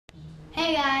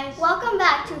Hey guys! Welcome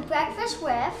back to Breakfast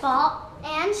with Balt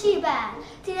and Sebas.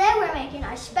 Today we're making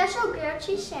our special grilled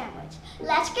cheese sandwich.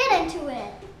 Let's get into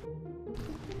it.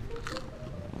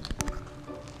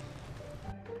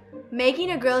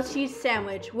 Making a grilled cheese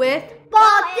sandwich with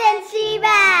Balt and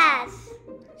Sebas.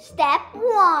 Step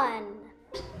 1.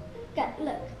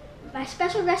 Look, my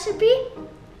special recipe,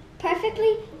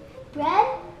 perfectly bread.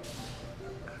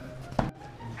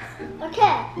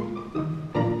 Okay,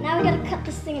 now we gotta cut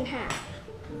this thing in half.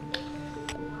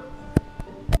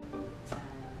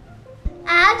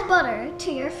 Add butter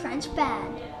to your French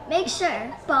bed. Make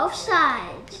sure both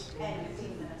sides.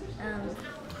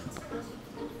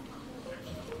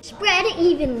 Spread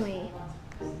evenly.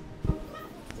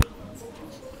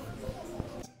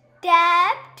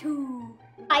 Step 2.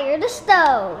 Fire the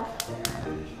stove.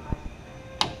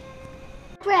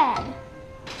 Bread.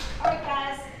 Alright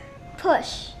guys.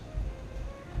 Push.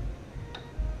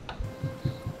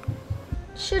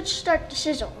 Should start to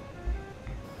sizzle.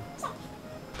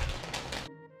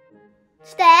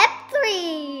 Step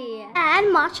 3.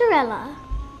 Add mozzarella.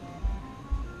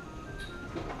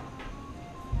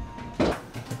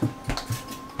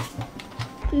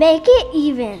 Make it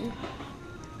even.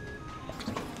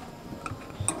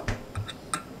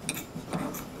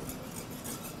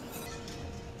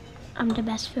 I'm the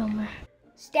best filmer.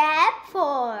 Step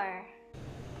 4.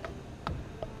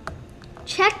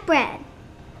 Check bread.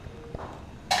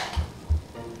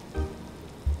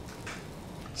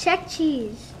 Check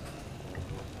cheese.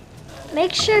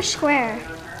 Make sure square,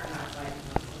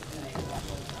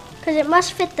 because it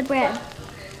must fit the bread.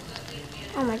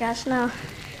 Oh my gosh, no.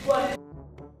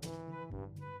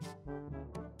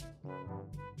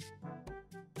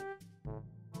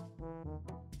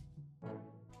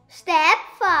 Step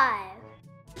 5.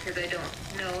 Because I don't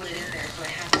know it in there, so I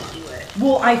have to do it.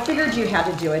 Well, I figured you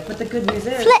had to do it, but the good news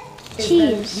is, Flip is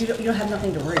cheese. that you don't have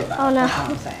nothing to worry about. Oh, no. That's what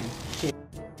I'm saying.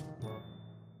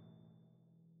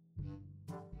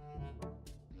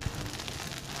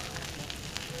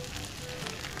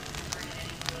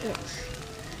 Yes.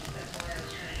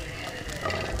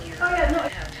 Oh yeah, no. I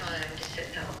have time to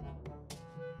sit down.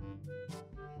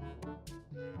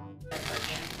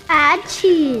 Add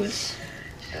cheese.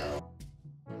 So,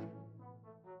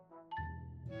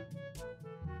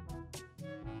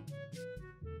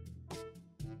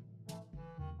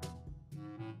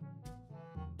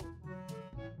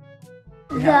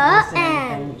 You have to The listen,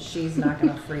 end. and she's not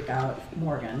gonna freak out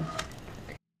Morgan.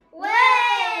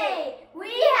 Wait! We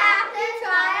have to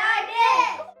try our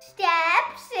dish! Step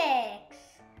 6.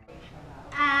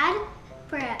 Add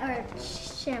bread or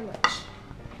sandwich.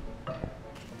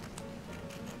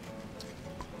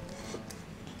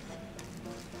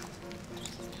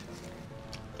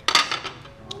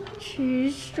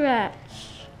 Cheese stretch.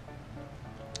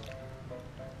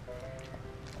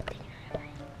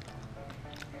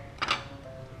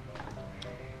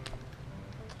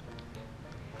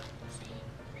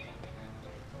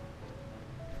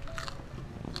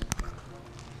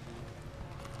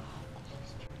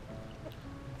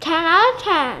 Ten out of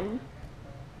 10.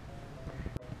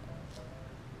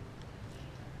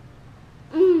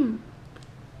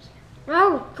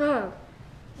 That was good.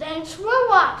 Thanks for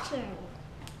watching.